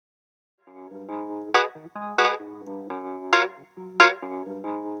Hello,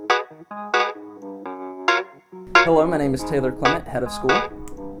 my name is Taylor Clement, head of school.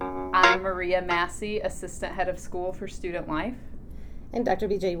 I'm Maria Massey, assistant head of school for student life. And Dr.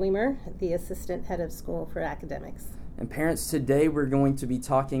 B.J. Weimer, the assistant head of school for academics. And parents, today we're going to be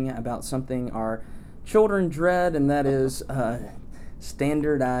talking about something our children dread, and that is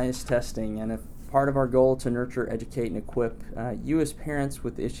standardized testing. And a part of our goal to nurture, educate, and equip you as parents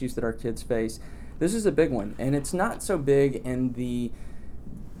with the issues that our kids face, this is a big one. And it's not so big in the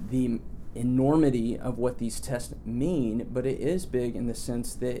enormity of what these tests mean, but it is big in the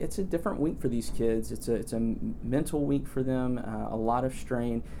sense that it's a different week for these kids. It's a mental week for them, a lot of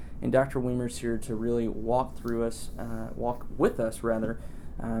strain, and Dr. Weimer's here to really walk with us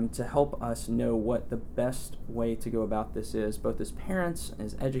to help us know what the best way to go about this is, both as parents,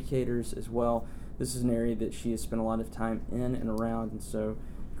 as educators as well. This is an area that she has spent a lot of time in and around, and so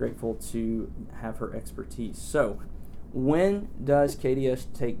grateful to have her expertise. So, when does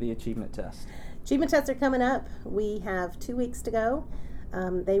KDS take the achievement test? Achievement tests are coming up. We have 2 weeks to go.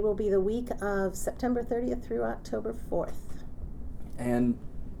 They will be the week of September 30th through October 4th. And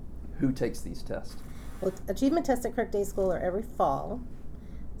who takes these tests? Well, achievement tests at Kirk Day School are every fall.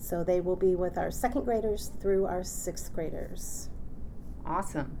 So they will be with our second graders through our sixth graders.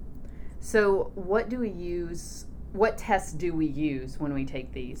 Awesome. So what tests do we use when we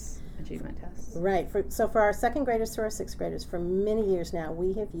take these achievement tests? Right. So for our second graders to our sixth graders, for many years now,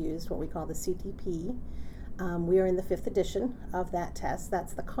 we have used what we call the CTP. We are in the 5th edition of that test.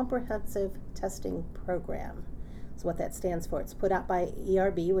 That's the Comprehensive Testing Program. That's what that stands for. It's put out by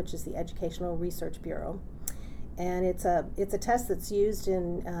ERB, which is the Educational Research Bureau. And it's a test that's used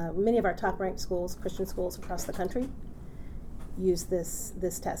in many of our top-ranked schools, Christian schools across the country. Use this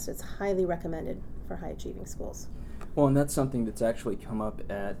test. It's highly recommended for high-achieving schools. Well, and that's something that's actually come up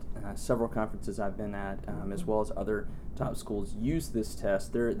at several conferences I've been at, as well as other top schools use this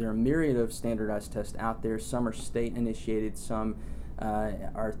test. There are a myriad of standardized tests out there. Some are state-initiated, some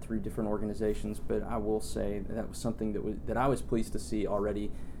are through different organizations, but I will say that was something that I was pleased to see already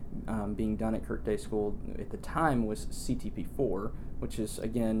being done at Kirk Day School. At the time was CTP4, which is,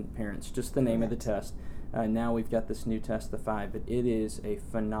 again, parents, just the name of the test. Now we've got this new test, the 5, but it is a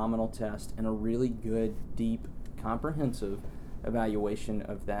phenomenal test and a really good, deep, comprehensive evaluation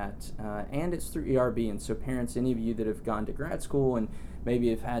of that, and it's through ERB. And so parents, any of you that have gone to grad school and maybe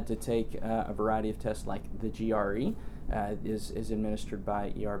have had to take a variety of tests like the GRE, is administered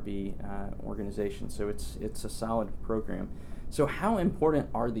by ERB organization, so it's a solid program. So how important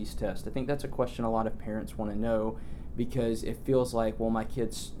are these tests? I think that's a question a lot of parents want to know, because it feels like, well, my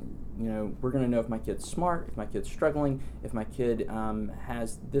kid's, we're going to know if my kid's smart, if my kid's struggling, if my kid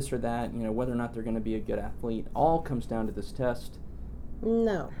has this or that, whether or not they're going to be a good athlete. All comes down to this test.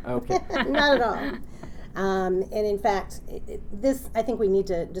 No. Okay. Not at all. And in fact, this, I think we need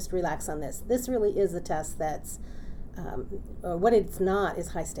to just relax on this. This really is a test that's, or what it's not is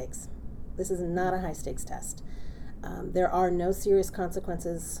high stakes. This is not a high stakes test. There are no serious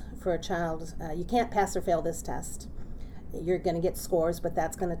consequences for a child. You can't pass or fail this test. You're going to get scores, but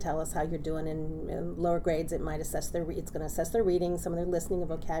that's going to tell us how you're doing in lower grades. It might assess it's going to assess their reading, some of their listening and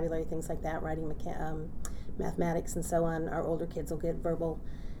vocabulary, things like that, writing, mathematics, and so on. Our older kids will get verbal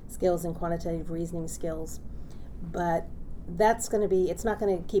skills and quantitative reasoning skills. But it's not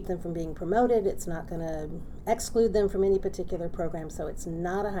going to keep them from being promoted. It's not going to exclude them from any particular program. So it's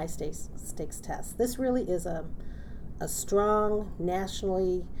not a high stakes test. This really is a strong,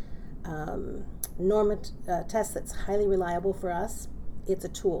 nationally test that's highly reliable for us. It's a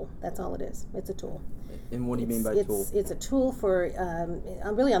tool. That's all it is. It's a tool. And what do you mean by tool? It's a tool for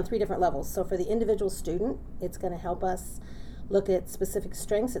really on 3 different levels. So for the individual student, it's going to help us look at specific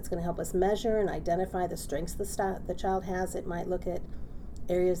strengths. It's going to help us measure and identify the strengths the child has. It might look at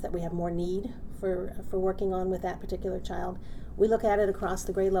areas that we have more need for working on with that particular child. We look at it across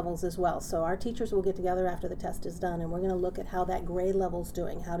the grade levels as well. So our teachers will get together after the test is done, and we're going to look at how that grade level's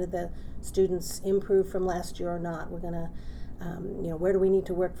doing. How did the students improve from last year or not? We're going to, where do we need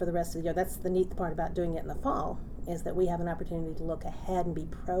to work for the rest of the year? That's the neat part about doing it in the fall, is that we have an opportunity to look ahead and be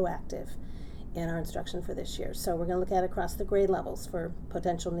proactive in our instruction for this year. So we're going to look at it across the grade levels for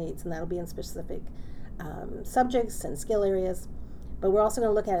potential needs, and that'll be in specific subjects and skill areas. But we're also going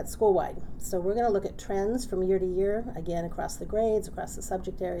to look at it school-wide. So we're going to look at trends from year to year, again, across the grades, across the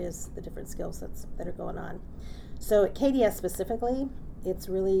subject areas, the different skills that are going on. So at KDS specifically, it's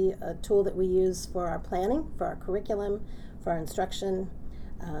really a tool that we use for our planning, for our curriculum, for our instruction.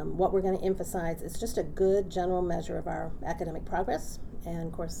 What we're going to emphasize is just a good general measure of our academic progress. And,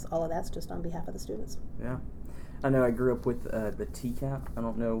 of course, all of that's just on behalf of the students. Yeah. I know I grew up with the TCAP. I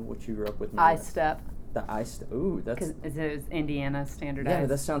don't know what you grew up with. I-STEP. The I-STEP. Ooh, that's... Because it was Indiana standardized. Yeah,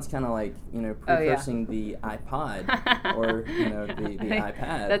 that sounds kind of like, precursing the iPod or, the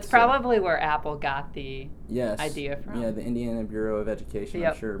iPad. That's probably where Apple got the idea from. Yeah, the Indiana Bureau of Education,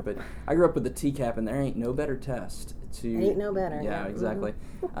 Yep. I'm sure. But I grew up with the TCAP, and there ain't no better test Ain't no better. Yeah, exactly.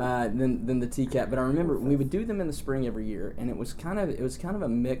 Than the TCAP. But I remember we would do them in the spring every year, and it was kind of a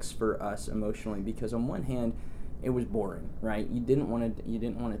mix for us emotionally, because on one hand, it was boring, right? You didn't want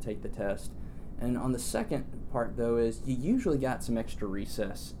to take the test. And on the second part, though, is you usually got some extra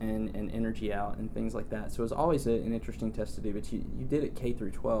recess and energy out and things like that. So it was always an interesting test to do, but you did it K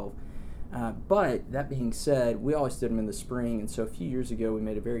through 12. But that being said, we always did them in the spring, and so a few years ago we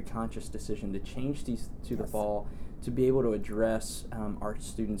made a very conscious decision to change these to the fall to be able to address our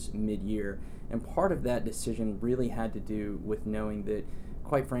students mid-year. And part of that decision really had to do with knowing that,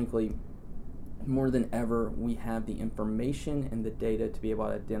 quite frankly, more than ever, we have the information and the data to be able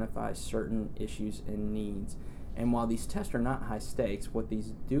to identify certain issues and needs. And while these tests are not high stakes, what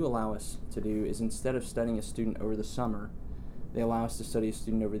these do allow us to do is, instead of studying a student over the summer, they allow us to study a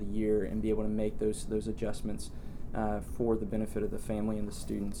student over the year and be able to make those adjustments for the benefit of the family and the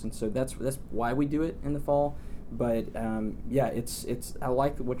students. And so that's why we do it in the fall. But it's I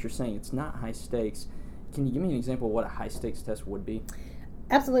like what you're saying. It's not high stakes. Can you give me an example of what a high stakes test would be?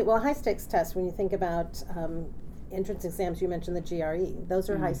 Absolutely. Well, a high-stakes test, when you think about entrance exams, you mentioned the GRE. Those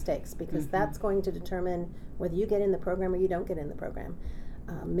are high stakes because that's going to determine whether you get in the program or you don't get in the program.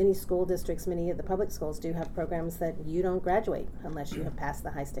 Many school districts, many of the public schools do have programs that you don't graduate unless you have passed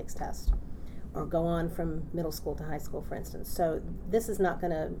the high-stakes test or go on from middle school to high school, for instance. So this is not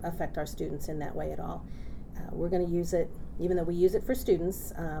going to affect our students in that way at all. We're going to use it, even though we use it for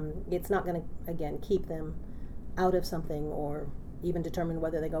students, it's not going to, again, keep them out of something or even determine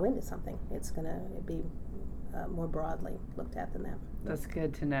whether they go into something. It's going to be more broadly looked at than that. That's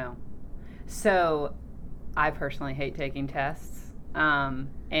good to know. So I personally hate taking tests.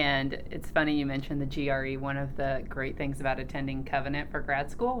 And it's funny you mentioned the GRE. One of the great things about attending Covenant for grad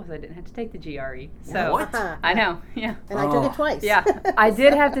school was I didn't have to take the GRE. So what? I know, yeah. And I took it twice. Yeah, I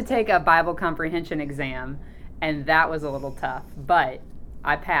did have to take a Bible comprehension exam, and that was a little tough. But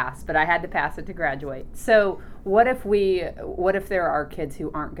I passed, but I had to pass it to graduate. So what if there are kids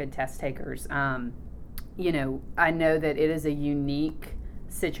who aren't good test takers? I know that it is a unique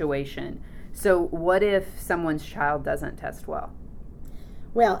situation. So what if someone's child doesn't test well?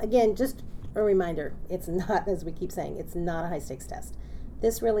 Well, again, just a reminder, it's not, as we keep saying, it's not a high-stakes test.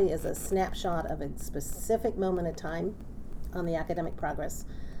 This really is a snapshot of a specific moment of time on the academic progress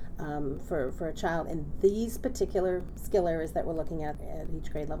for a child in these particular skill areas that we're looking at each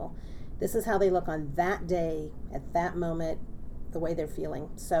grade level. This is how they look on that day, at that moment, the way they're feeling.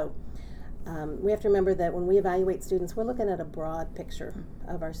 So we have to remember that when we evaluate students, we're looking at a broad picture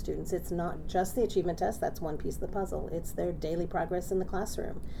of our students. It's not just the achievement test, that's one piece of the puzzle. It's their daily progress in the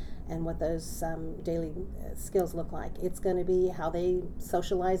classroom and what those daily skills look like. It's going to be how they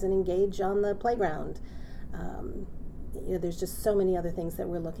socialize and engage on the playground. There's just so many other things that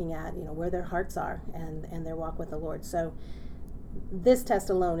we're looking at, where their hearts are and their walk with the Lord. So this test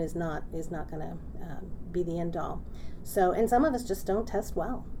alone is not going to be the end all. So, and some of us just don't test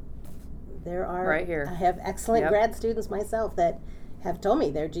well. There are, right here. I have excellent grad students myself that have told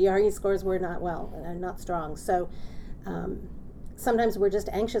me their GRE scores were not strong. So sometimes we're just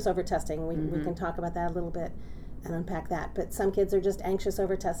anxious over testing. We can talk about that a little bit and unpack that. But some kids are just anxious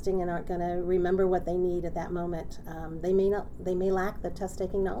over testing and aren't going to remember what they need at that moment. They may lack the test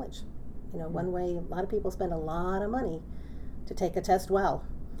taking knowledge. One way a lot of people spend a lot of money to take a test well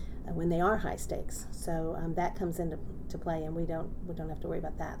when they are high stakes. So that comes into play, and we don't have to worry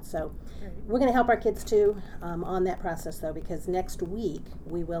about that. So we're going to help our kids too on that process, though, because next week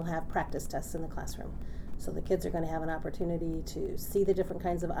we will have practice tests in the classroom. So the kids are going to have an opportunity to see the different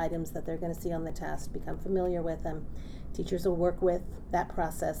kinds of items that they're going to see on the test, become familiar with them. Teachers will work with that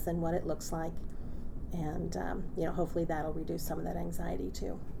process and what it looks like, and hopefully that'll reduce some of that anxiety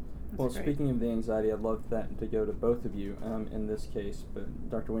too. Well, speaking of the anxiety, I'd love that to go to both of you in this case. But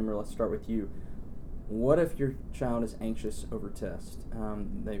Dr. Weimer, let's start with you. What if your child is anxious over test?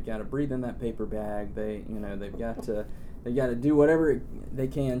 They've got to breathe in that paper bag. They've got to do whatever they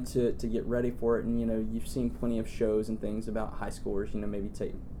can to get ready for it. And you've seen plenty of shows and things about high schoolers. Maybe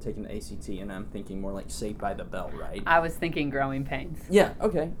taking the ACT, and I'm thinking more like Saved by the Bell, right? I was thinking Growing Pains. Yeah.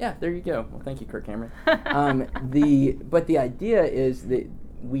 Okay. Yeah. There you go. Well, thank you, Kirk Cameron. But the idea is that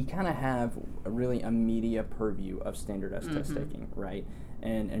we kind of have a media purview of standardized test taking, right?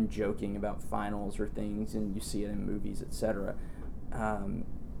 And joking about finals or things, and you see it in movies, etc.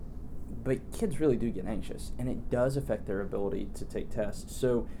 but kids really do get anxious, and it does affect their ability to take tests.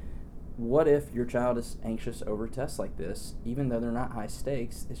 So what if your child is anxious over tests like this, even though they're not high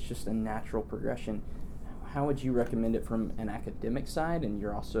stakes? It's just a natural progression. How would you recommend it from an academic side? And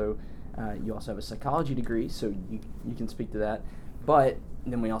you also have a psychology degree, so you can speak to that. But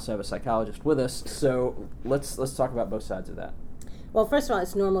then we also have a psychologist with us, so let's talk about both sides of that. Well, first of all,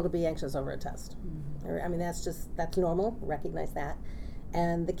 it's normal to be anxious over a test. I mean, that's normal. Recognize that.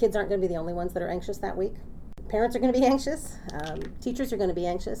 And the kids aren't going to be the only ones that are anxious that week. Parents are going to be anxious. Teachers are going to be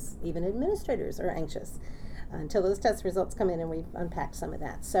anxious. Even administrators are anxious until those test results come in, and we've unpacked some of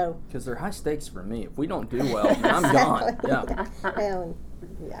that. So because they're high stakes for me. If we don't do well, I'm gone. Yeah. Well,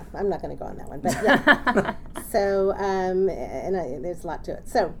 yeah, I'm not going to go on that one, but yeah. So, there's a lot to it.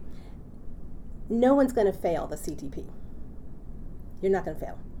 So, no one's going to fail the CTP. You're not going to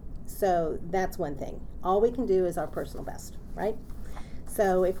fail. So that's one thing. All we can do is our personal best, right?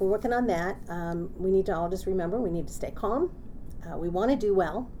 So if we're working on that, we need to all just remember we need to stay calm. We want to do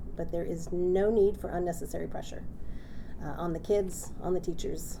well, but there is no need for unnecessary pressure on the kids, on the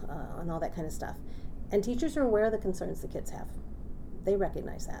teachers, on all that kind of stuff. And teachers are aware of the concerns the kids have. They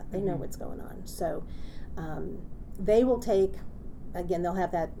recognize that. They know what's going on. So they will take, again, they'll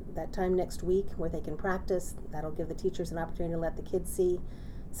have that time next week where they can practice. That'll give the teachers an opportunity to let the kids see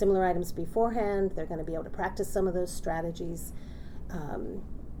similar items beforehand. They're going to be able to practice some of those strategies.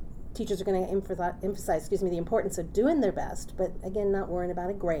 Teachers are going to emphasize the importance of doing their best, but again, not worrying about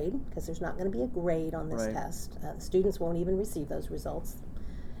a grade, because there's not going to be a grade on this test. The students won't even receive those results,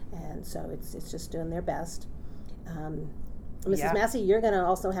 and so it's just doing their best. Mrs. Massey, you're going to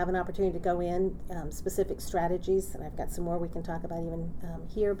also have an opportunity to go in specific strategies, and I've got some more we can talk about even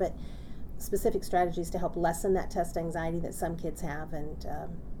here, but specific strategies to help lessen that test anxiety that some kids have, and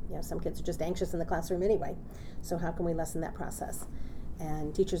some kids are just anxious in the classroom anyway. So how can we lessen that process?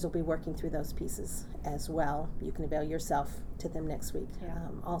 And teachers will be working through those pieces as well. You can avail yourself to them next week,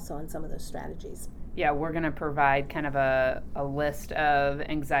 also on some of those strategies. Yeah, we're going to provide kind of a list of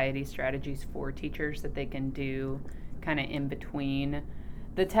anxiety strategies for teachers that they can do kind of in between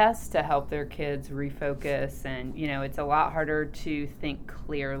the tests to help their kids refocus. And, it's a lot harder to think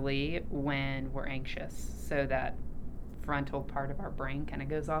clearly when we're anxious. So that frontal part of our brain kind of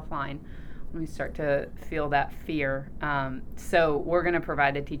goes offline when we start to feel that fear. So we're going to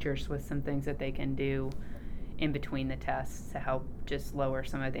provide the teachers with some things that they can do in between the tests to help just lower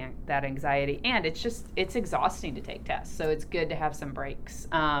some of that anxiety. And it's exhausting to take tests, so it's good to have some breaks.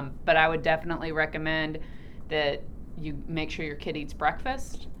 But I would definitely recommend that you make sure your kid eats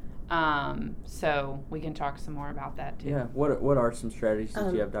breakfast. So we can talk some more about that too. Yeah. What are some strategies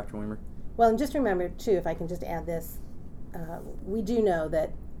that you have, Dr. Weimer? Well, and just remember too, if I can just add this, we do know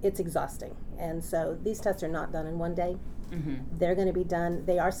that it's exhausting, and so these tests are not done in one day. They're going to be done.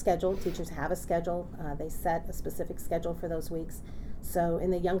 They are scheduled. Teachers have a schedule. They set a specific schedule for those weeks. So in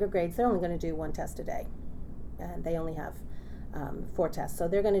the younger grades, they're only going to do one test a day, and they only have 4 tests. So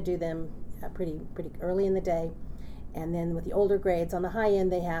they're going to do them pretty early in the day. And then with the older grades, on the high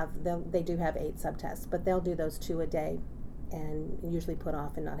end, they do have 8 subtests, but they'll do those 2 a day, and usually put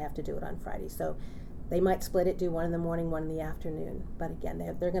off and not have to do it on Friday. So they might split it, do one in the morning, one in the afternoon. But again,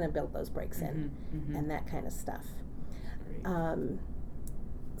 they're going to build those breaks in and that kind of stuff.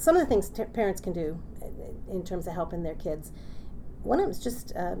 Some of the things parents can do in terms of helping their kids, one of them is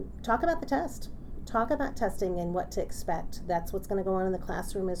just talk about the test. Talk about testing and what to expect. That's what's going to go on in the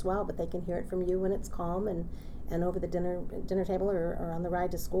classroom as well, but they can hear it from you when it's calm and over the dinner table or on the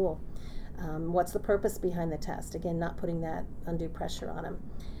ride to school. What's the purpose behind the test? Again, not putting that undue pressure on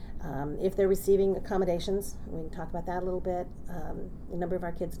them. If they're receiving accommodations, we can talk about that a little bit. A number of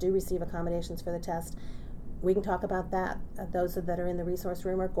our kids do receive accommodations for the test. We can talk about that. Those that are in the resource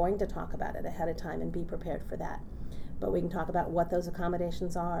room are going to talk about it ahead of time and be prepared for that. But we can talk about what those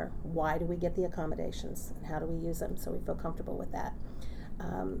accommodations are. Why do we get the accommodations? And how do we use them so we feel comfortable with that?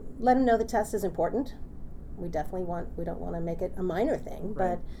 Let them know the test is important. We don't want to make it a minor thing,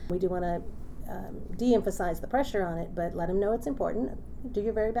 but we do want to de-emphasize the pressure on it, but let them know it's important. Do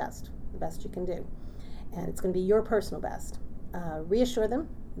your very best, the best you can do. And it's going to be your personal best. Reassure them.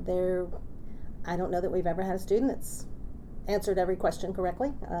 I don't know that we've ever had a student that's answered every question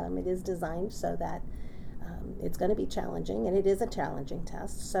correctly. It is designed so that it's going to be challenging, and it is a challenging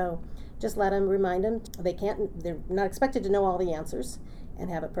test. So just remind them they're not expected to know all the answers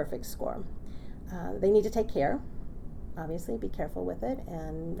and have a perfect score. They need to take care, obviously, be careful with it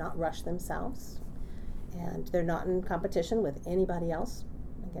and not rush themselves. And they're not in competition with anybody else.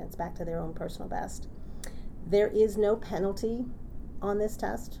 Again, it's back to their own personal best. There is no penalty on this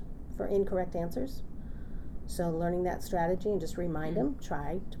test for incorrect answers. So learning that strategy and just remind them,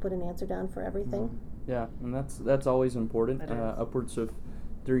 try to put an answer down for everything. Yeah, and that's always important. That is. Upwards of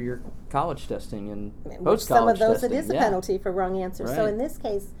through your college testing and Which post-college some of those testing. it is a penalty for wrong answers. So Right. in this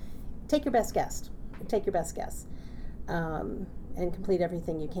case, take your best guess. Take your best guess. And complete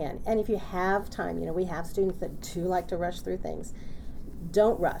everything you can. And if you have time, we have students that do like to rush through things.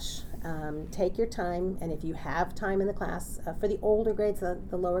 Don't rush. Take your time, and if you have time in the class, for the older grades,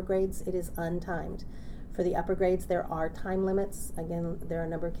 the lower grades, it is untimed. For the upper grades, there are time limits. Again, there are a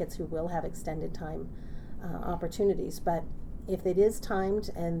number of kids who will have extended time opportunities, but if it is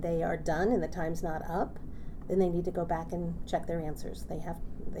timed and they are done and the time's not up, then they need to go back and check their answers. They have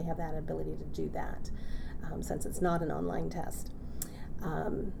that ability to do that, since it's not an online test.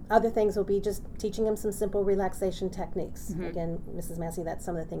 Other things will be just teaching them some simple relaxation techniques. Again, Mrs. Massey, that's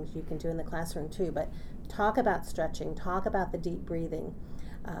some of the things you can do in the classroom too, but talk about stretching, talk about the deep breathing,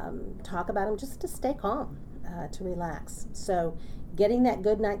 talk about them just to stay calm, to relax. So getting that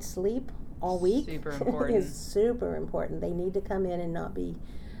good night's sleep all week Super important. is super important. They need to come in and not be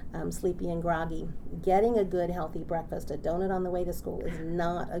sleepy and groggy. Getting a good healthy breakfast, a donut on the way to school is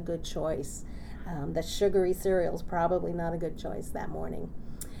not a good choice. The sugary cereal is probably not a good choice that morning.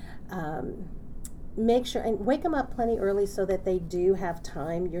 Make sure and wake them up plenty early so that they do have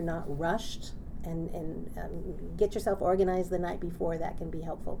time. You're not rushed, and get yourself organized the night before. That can be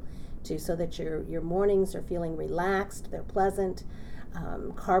helpful too, so that your mornings are feeling relaxed. They're pleasant.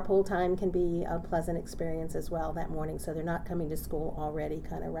 Carpool time can be a pleasant experience as well that morning, so they're not coming to school already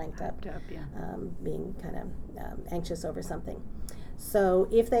kind of ranked up, being kind of anxious over something. So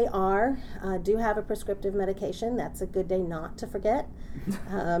if they do have a prescriptive medication, that's a good day not to forget.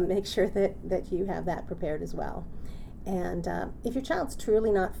 Make sure that you have that prepared as well. And if your child's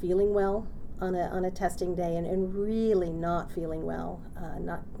truly not feeling well on a testing day and really not feeling well,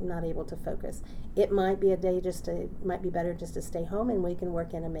 not able to focus, it might be a day might be better just to stay home, and we can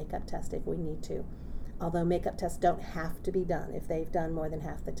work in a makeup test if we need to. Although makeup tests don't have to be done. If they've done more than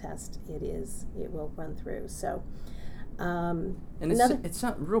half the test, it will run through. So. And it's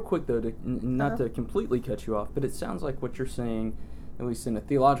not real quick though, not to completely cut you off, but it sounds like what you're saying, at least in a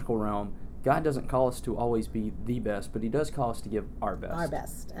theological realm, God doesn't call us to always be the best, but He does call us to give our best. Our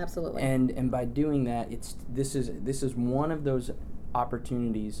best, absolutely. And by doing that, this is one of those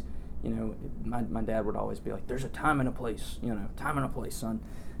opportunities. My dad would always be like, "There's a time and a place, time and a place, son."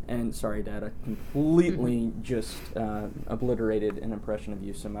 And sorry, Dad, I completely just obliterated an impression of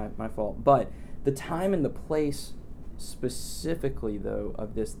you, so my fault. But the time and the place. Specifically, though,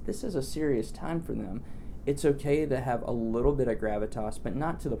 of this is a serious time for them. It's okay to have a little bit of gravitas, but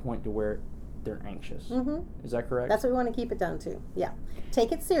not to the point to where they're anxious. Mm-hmm. Is that correct? That's what we want to keep it down to. Yeah.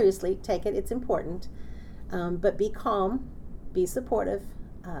 Take it seriously. Take it. It's important. But be calm. Be supportive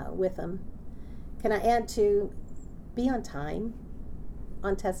with them. Can I add to be on time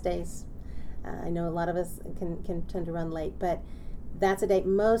on test days? I know a lot of us can tend to run late, but that's a day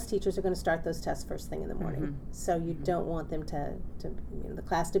most teachers are going to start those tests first thing in the morning. Mm-hmm. So you don't want them to the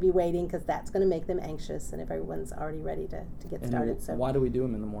class to be waiting, because that's going to make them anxious, and if everyone's already ready to get started. So why do we do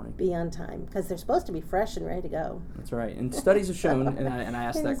them in the morning? Be on time, because they're supposed to be fresh and ready to go. That's right. And studies have shown, and I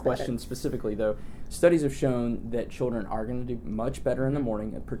asked that question specifically though, studies have shown that children are going to do much better in the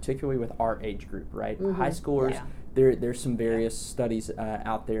morning, particularly with our age group, right? Mm-hmm. High schoolers. Yeah. There's some various studies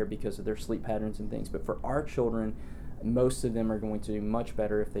out there because of their sleep patterns and things, but for our children, most of them are going to do much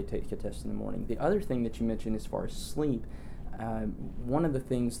better if they take a test in the morning. The other thing that you mentioned as far as sleep, one of the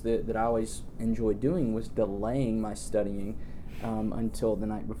things that I always enjoyed doing was delaying my studying until the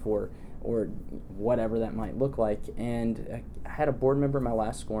night before, or whatever that might look like. And I had a board member in my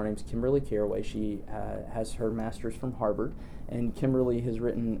last school. Her name's Kimberly Caraway. She has her master's from Harvard, and Kimberly has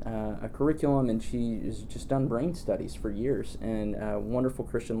written a curriculum, and she has just done brain studies for years, and a wonderful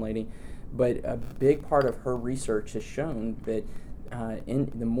Christian lady. But a big part of her research has shown that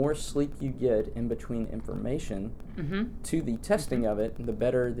the more sleep you get in between information to the testing of it, the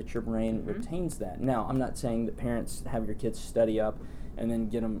better that your brain retains that. Now, I'm not saying that parents have your kids study up and then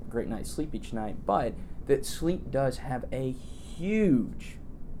get them a great night's sleep each night, but that sleep does have a huge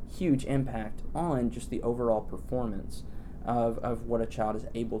impact on just the overall performance of what a child is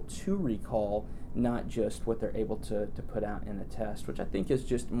able to recall, not just what they're able to put out in a test, which I think is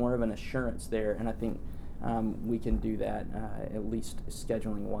just more of an assurance there. And I think we can do that, at least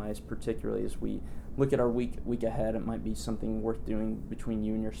scheduling-wise, particularly as we look at our week ahead. It might be something worth doing between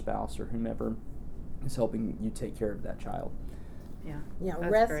you and your spouse or whomever is helping you take care of that child. Yeah.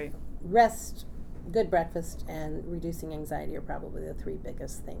 Rest, good breakfast, and reducing anxiety are probably the three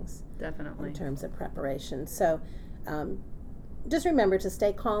biggest things. Definitely. In terms of preparation. So just remember to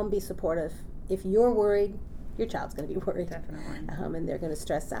stay calm, be supportive. If you're worried, your child's going to be worried. Definitely. And they're going to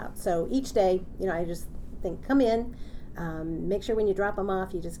stress out. So each day, I just think, come in, make sure when you drop them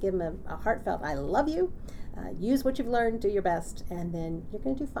off, you just give them a heartfelt, I love you, use what you've learned, do your best, and then you're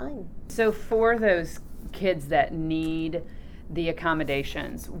going to do fine. So for those kids that need the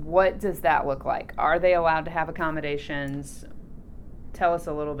accommodations, what does that look like? Are they allowed to have accommodations? Tell us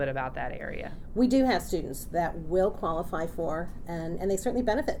a little bit about that area. We do have students that will qualify for, and they certainly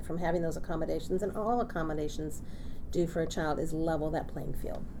benefit from having those accommodations, and all accommodations do for a child is level that playing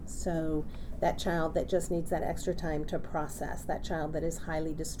field. So that child that just needs that extra time to process, that child that is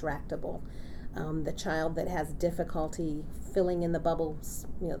highly distractible, the child that has difficulty filling in the bubbles,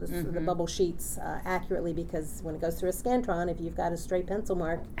 the bubble sheets accurately, because when it goes through a Scantron, if you've got a stray pencil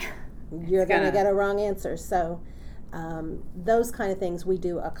mark, you're going to get a wrong answer. So those kind of things we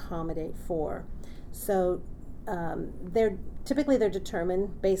do accommodate for. So they're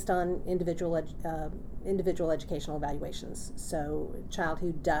determined based on individual educational evaluations. So a child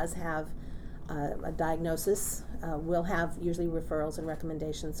who does have a diagnosis will have usually referrals and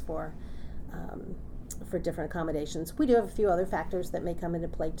recommendations for different accommodations. We do have a few other factors that may come into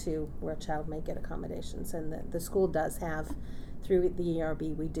play too, where a child may get accommodations, and the school does have, through the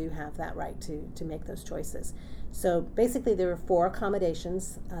ERB, we do have that right to make those choices. So basically there are 4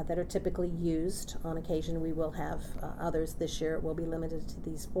 accommodations that are typically used. On occasion we will have others. This year it will be limited to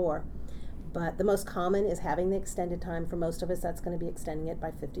these 4. But the most common is having the extended time. For most of us, that's going to be extending it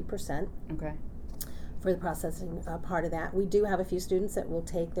by 50%. Okay. For the processing part of that. We do have a few students that will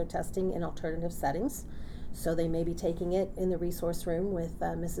take their testing in alternative settings. So they may be taking it in the resource room with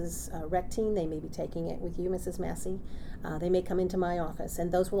Mrs. Rectine. They may be taking it with you, Mrs. Massey. They may come into my office,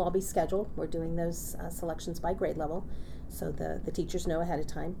 and those will all be scheduled. We're doing those selections by grade level, so the teachers know ahead of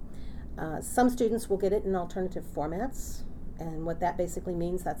time. Some students will get it in alternative formats, and what that basically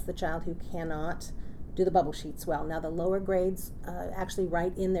means, that's the child who cannot do the bubble sheets well. Now the lower grades actually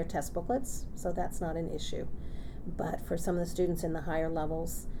write in their test booklets, so that's not an issue. But for some of the students in the higher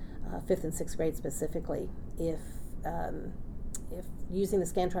levels, 5th and 6th grade specifically, if using the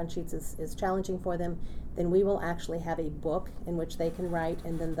Scantron sheets is challenging for them, then we will actually have a book in which they can write,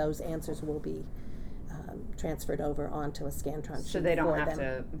 and then those answers will be transferred over onto a Scantron sheet. So they don't have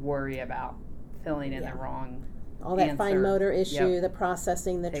to worry about filling in the wrong all that answer. Fine motor issue, Yep. the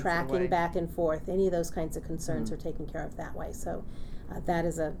processing, the Takes tracking away. back and forth, any of those kinds of concerns are taken care of that way. So that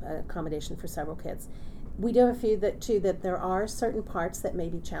is an accommodation for several kids. We do have a few that there are certain parts that may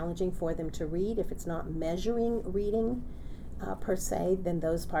be challenging for them to read. If it's not measuring reading per se, then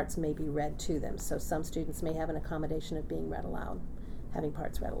those parts may be read to them. So some students may have an accommodation of being read aloud, having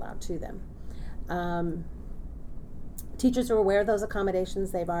parts read aloud to them. Teachers are aware of those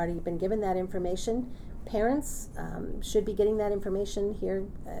accommodations. They've already been given that information. Parents should be getting that information here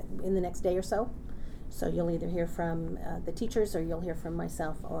in the next day or so. So you'll either hear from the teachers, or you'll hear from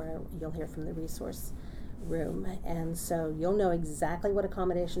myself, or you'll hear from the resource room. And so you'll know exactly what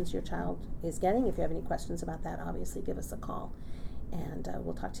accommodations your child is getting. If you have any questions about that, obviously give us a call, and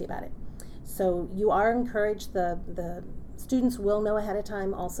we'll talk to you about it. So you are encouraged. The students will know ahead of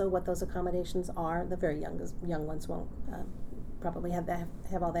time also what those accommodations are. The very young ones won't probably have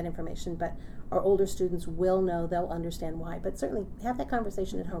all that information, but our older students will know. They'll understand why, but certainly have that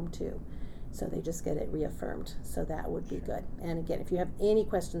conversation at home too, so they just get it reaffirmed. So that would be good. And again, if you have any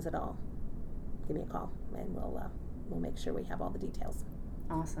questions at all, give me a call, and we'll make sure we have all the details.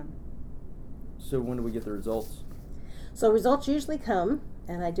 Awesome. So when do we get the results? So results usually come,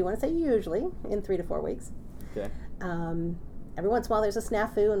 and I do want to say usually, in 3 to 4 weeks. Okay. Every once in a while there's a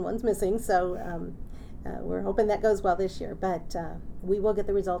snafu and one's missing, so we're hoping that goes well this year. But we will get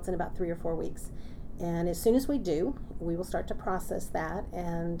the results in about 3 or 4 weeks. And as soon as we do, we will start to process that.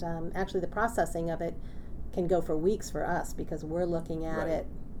 And actually the processing of it can go for weeks for us, because we're looking at it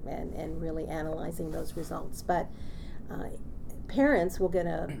and really analyzing those results. But parents will get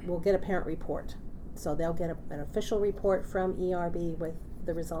a parent report. So they'll get an official report from ERB with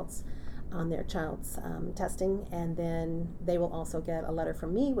the results on their child's testing, and then they will also get a letter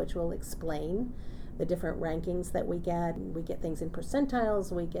from me which will explain the different rankings that we get. We get things in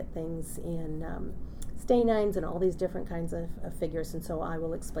percentiles, we get things in stay nines, and all these different kinds of figures, and so I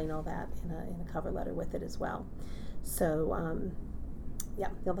will explain all that in a cover letter with it as well. So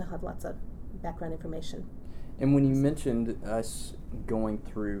they'll have lots of background information. And when you mentioned us going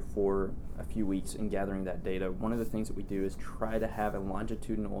through for a few weeks and gathering that data, one of the things that we do is try to have a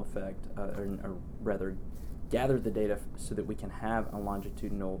longitudinal effect, or rather gather the data so that we can have a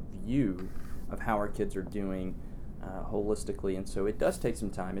longitudinal view of how our kids are doing holistically. And so it does take some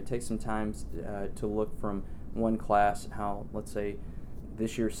time. It takes some time to look from one class, how, let's say,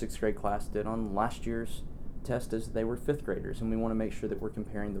 this year's 6th grade class did on last year's test as they were 5th graders, and we want to make sure that we're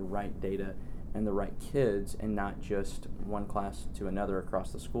comparing the right data and the right kids and not just one class to another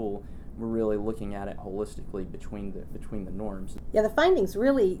across the school. We're really looking at it holistically between the norms. Yeah, the findings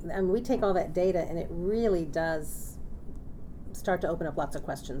really, we take all that data and it really does start to open up lots of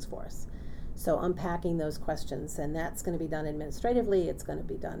questions for us. So unpacking those questions, and that's going to be done administratively, it's going to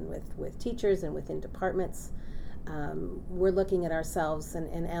be done with teachers and within departments. We're looking at ourselves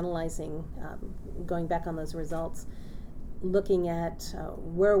and analyzing, going back on those results, looking at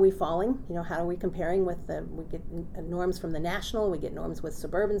where are we falling, how are we comparing with we get norms from the national, we get norms with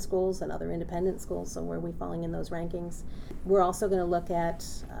suburban schools and other independent schools, so where are we falling in those rankings. We're also going to look at,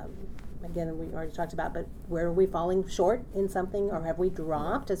 again, we already talked about, but where are we falling short in something, or have we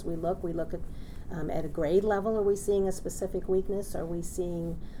dropped as we look at a grade level, are we seeing a specific weakness, are we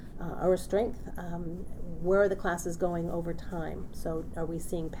seeing or a strength, where are the classes going over time, so are we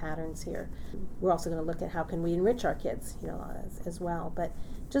seeing patterns here. We're also going to look at how can we enrich our kids as well, but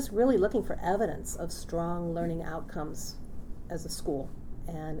just really looking for evidence of strong learning outcomes as a school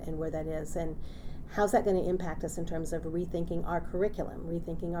and where that is, and how's that going to impact us in terms of rethinking our curriculum,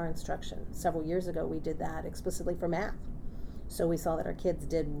 rethinking our instruction. Several years ago we did that explicitly for math. So we saw that our kids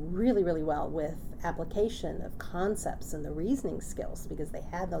did really, really well with application of concepts and the reasoning skills because they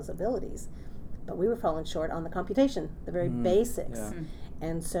had those abilities. But we were falling short on the computation, the very basics. Yeah.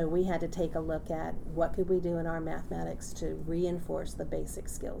 And so we had to take a look at what could we do in our mathematics to reinforce the basic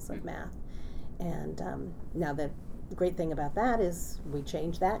skills of math. And now the great thing about that is we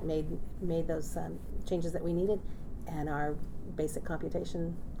changed that, made those changes that we needed, and our basic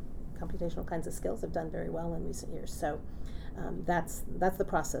computational kinds of skills have done very well in recent years. So that's the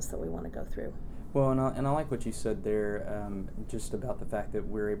process that we want to go through. Well, and I like what you said there, just about the fact that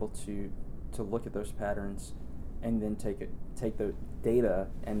we're able to look at those patterns and then take the data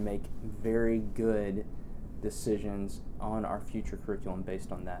and make very good decisions on our future curriculum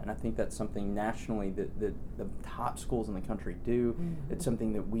based on that. And I think that's something nationally that the top schools in the country do. Mm-hmm. It's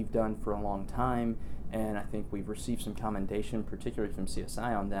something that we've done for a long time, and I think we've received some commendation, particularly from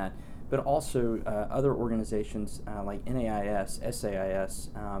CSI on that, but also other organizations like NAIS, SAIS,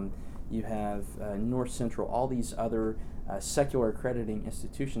 you have North Central, all these other secular accrediting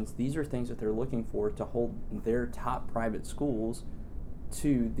institutions. These are things that they're looking for to hold their top private schools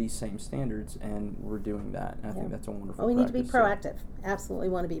to these same standards, and we're doing that. And I think that's a wonderful we practice. Need to be proactive. Absolutely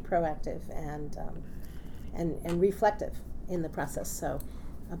want to be proactive and reflective in the process. So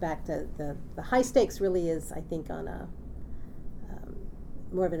back to the high stakes really is, I think, on a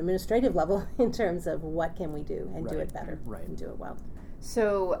more of an administrative level in terms of what can we do and do it better and do it well.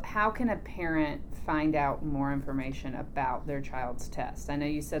 So how can a parent find out more information about their child's test? I know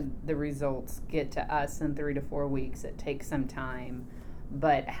you said the results get to us in 3 to 4 weeks. It takes some time.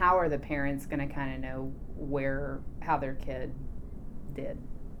 But how are the parents going to kind of know how their kid did?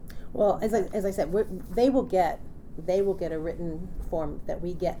 Well, as I said, they will get a written form that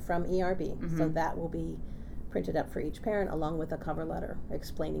we get from ERB. Mm-hmm. So that will be printed up for each parent along with a cover letter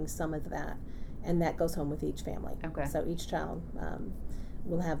explaining some of that. And that goes home with each family. Okay. So each child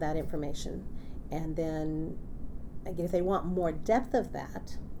will have that information. And then, again, if they want more depth of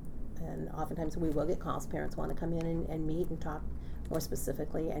that, and oftentimes we will get calls, parents want to come in and meet and talk more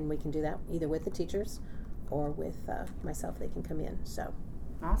specifically, and we can do that either with the teachers or with myself. They can come in. So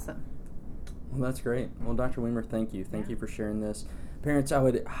awesome. Well, that's great. Well, Dr. Weimer, thank you. Thank you for sharing this. Parents, I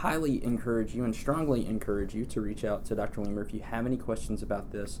would highly encourage you and strongly encourage you to reach out to Dr. Weimer if you have any questions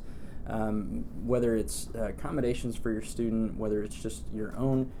about this, whether it's accommodations for your student, whether it's just your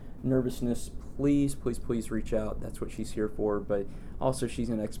own nervousness. Please reach out. That's what she's here for. But also, she's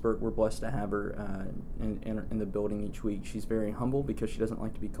an expert. We're blessed to have her in the building each week. She's very humble because she doesn't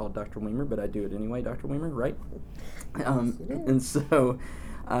like to be called Dr. Weimer, but I do it anyway, Dr. Weimer, right? And so,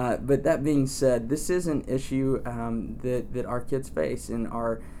 but that being said, this is an issue that our kids face, and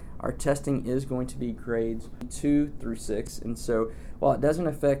our testing is going to be grades 2 through 6. And so, while it doesn't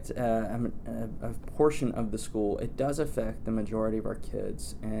affect a portion of the school, it does affect the majority of our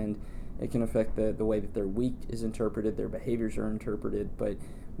kids, and it can affect the way that their week is interpreted, their behaviors are interpreted, but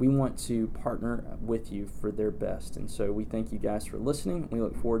we want to partner with you for their best. And so we thank you guys for listening. We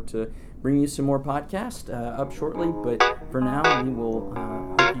look forward to bringing you some more podcasts up shortly, but for now, we will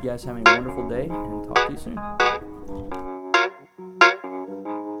hope you guys have a wonderful day and talk to you soon.